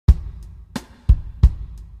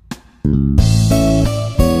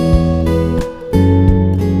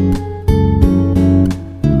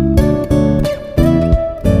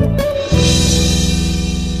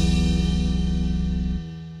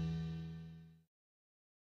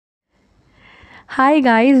Hi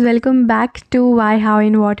guys, welcome back to Why, How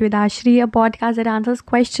and What with Ashri, a podcast that answers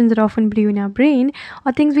questions that often brew in our brain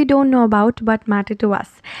or things we don't know about but matter to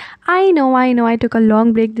us. I know, I took a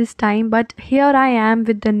long break this time, but here I am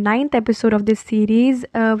with the ninth episode of this series.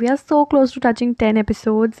 We are so close to touching 10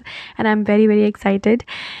 episodes and I'm very excited.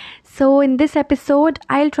 So in this episode,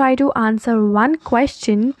 I'll try to answer one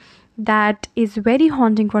question that is very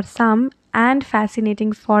haunting for some and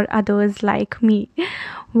fascinating for others like me.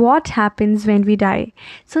 What happens when we die?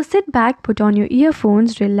 So sit back, put on your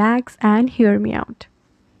earphones, relax, and hear me out.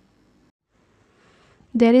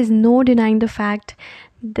 There is no denying the fact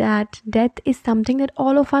that death is something that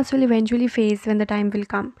all of us will eventually face when the time will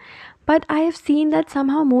come. But I have seen that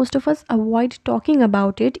somehow most of us avoid talking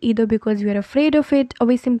about it either because we are afraid of it or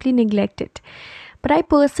we simply neglect it. But I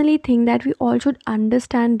personally think that we all should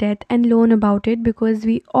understand death and learn about it because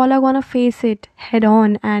we all are gonna face it head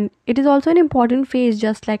on, and it is also an important phase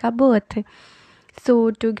just like our birth.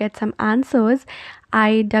 So, to get some answers,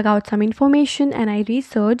 I dug out some information and I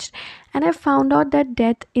researched, and I found out that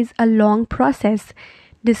death is a long process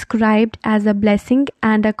described as a blessing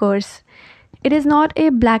and a curse. It is not a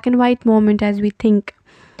black and white moment as we think.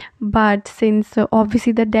 But since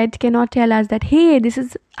obviously the dead cannot tell us that, hey, this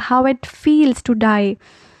is how it feels to die.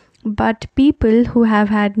 But people who have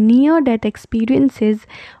had near death experiences,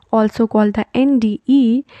 also called the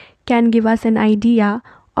NDE, can give us an idea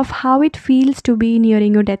of how it feels to be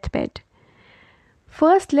nearing your deathbed.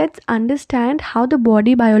 First, let's understand how the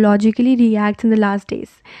body biologically reacts in the last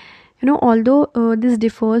days. Although this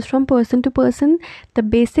differs from person to person, the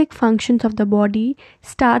basic functions of the body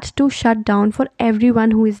start to shut down for everyone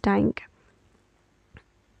who is dying.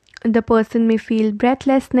 The person may feel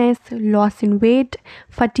breathlessness, loss in weight,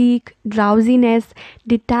 fatigue, drowsiness,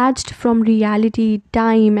 detached from reality,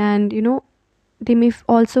 time, and they may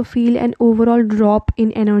also feel an overall drop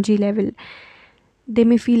in energy level. They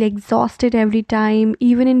may feel exhausted every time,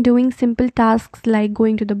 even in doing simple tasks like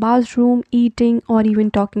going to the bathroom, eating, or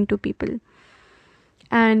even talking to people.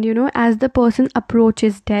 And as the person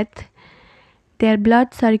approaches death, their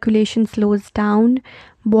blood circulation slows down,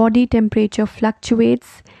 body temperature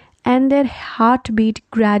fluctuates, and their heartbeat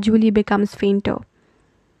gradually becomes fainter.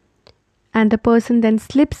 And the person then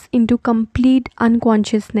slips into complete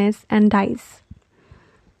unconsciousness and dies.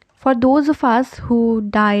 For those of us who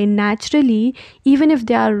die naturally, even if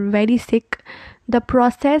they are very sick, the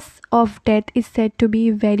process of death is said to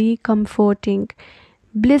be very comforting,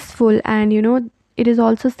 blissful, and it is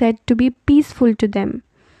also said to be peaceful to them.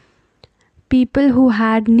 People who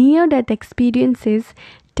had near death experiences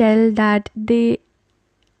tell that they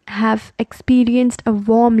have experienced a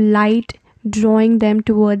warm light drawing them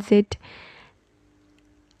towards it,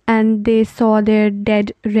 and they saw their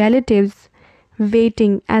dead relatives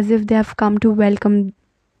waiting as if they have come to welcome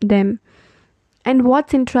them. And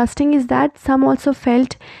what's interesting is that some also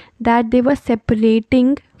felt that they were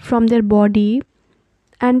separating from their body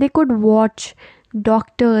and they could watch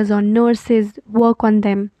doctors or nurses work on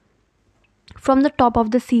them from the top of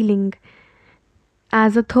the ceiling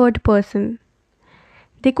as a third person.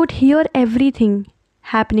 They could hear everything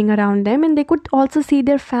happening around them, and they could also see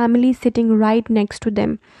their family sitting right next to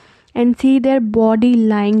them and see their body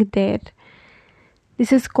lying there.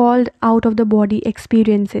 This is called out of the body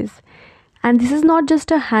experiences. And this is not just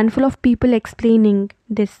a handful of people explaining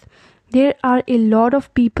this. There are a lot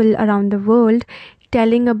of people around the world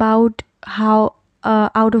telling about how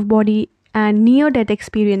out of body and near death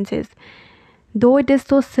experiences. Though it is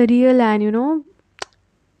so surreal and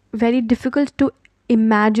very difficult to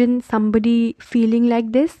imagine somebody feeling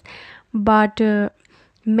like this, but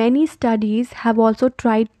many studies have also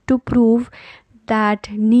tried to prove that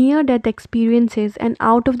near death experiences and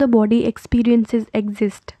out of the body experiences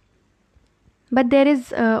exist. But there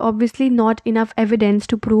is obviously not enough evidence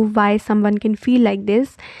to prove why someone can feel like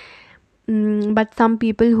this. But some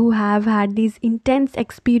people who have had these intense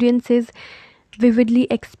experiences vividly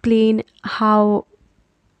explain how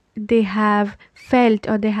they have felt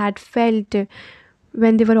or they had felt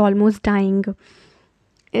when they were almost dying.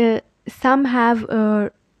 Some have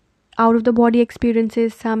out of the body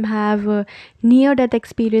experiences, some have near death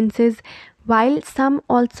experiences, while some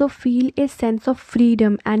also feel a sense of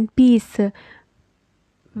freedom and peace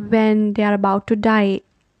when they are about to die.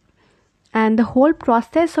 And the whole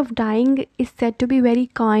process of dying is said to be very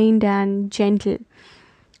kind and gentle.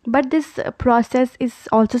 But this process is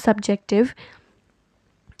also subjective.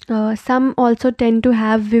 Some also tend to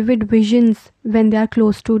have vivid visions when they are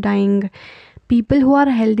close to dying. People who are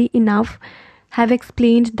healthy enough have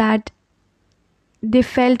explained that they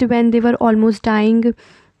felt when they were almost dying,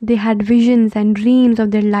 they had visions and dreams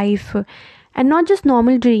of their life, and not just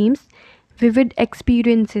normal dreams, vivid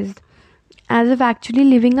experiences, as if actually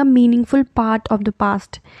living a meaningful part of the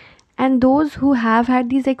past. And those who have had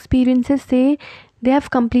these experiences say they have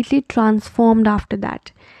completely transformed after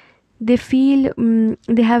that. They feel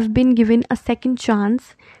they have been given a second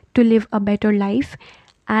chance to live a better life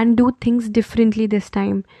and do things differently this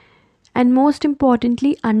time. And most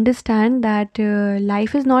importantly, understand that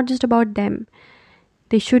life is not just about them.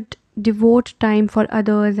 They should devote time for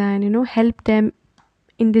others and help them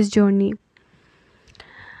in this journey.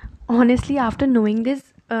 Honestly, after knowing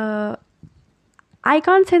this, I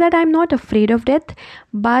can't say that I'm not afraid of death,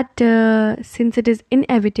 but since it is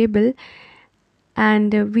inevitable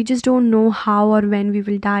and we just don't know how or when we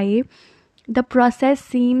will die, the process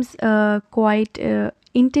seems quite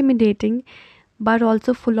intimidating, but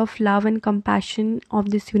also full of love and compassion of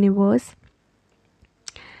this universe.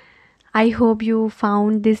 I hope you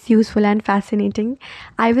found this useful and fascinating.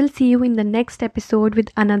 I will see you in the next episode with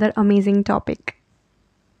another amazing topic.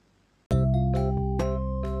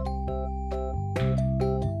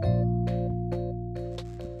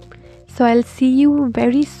 So I'll see you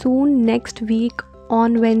very soon next week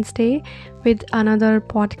on Wednesday with another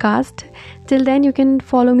podcast. Till then, you can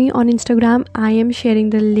follow me on Instagram. I am sharing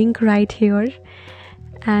the link right here,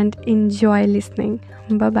 and enjoy listening.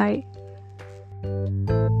 Bye bye.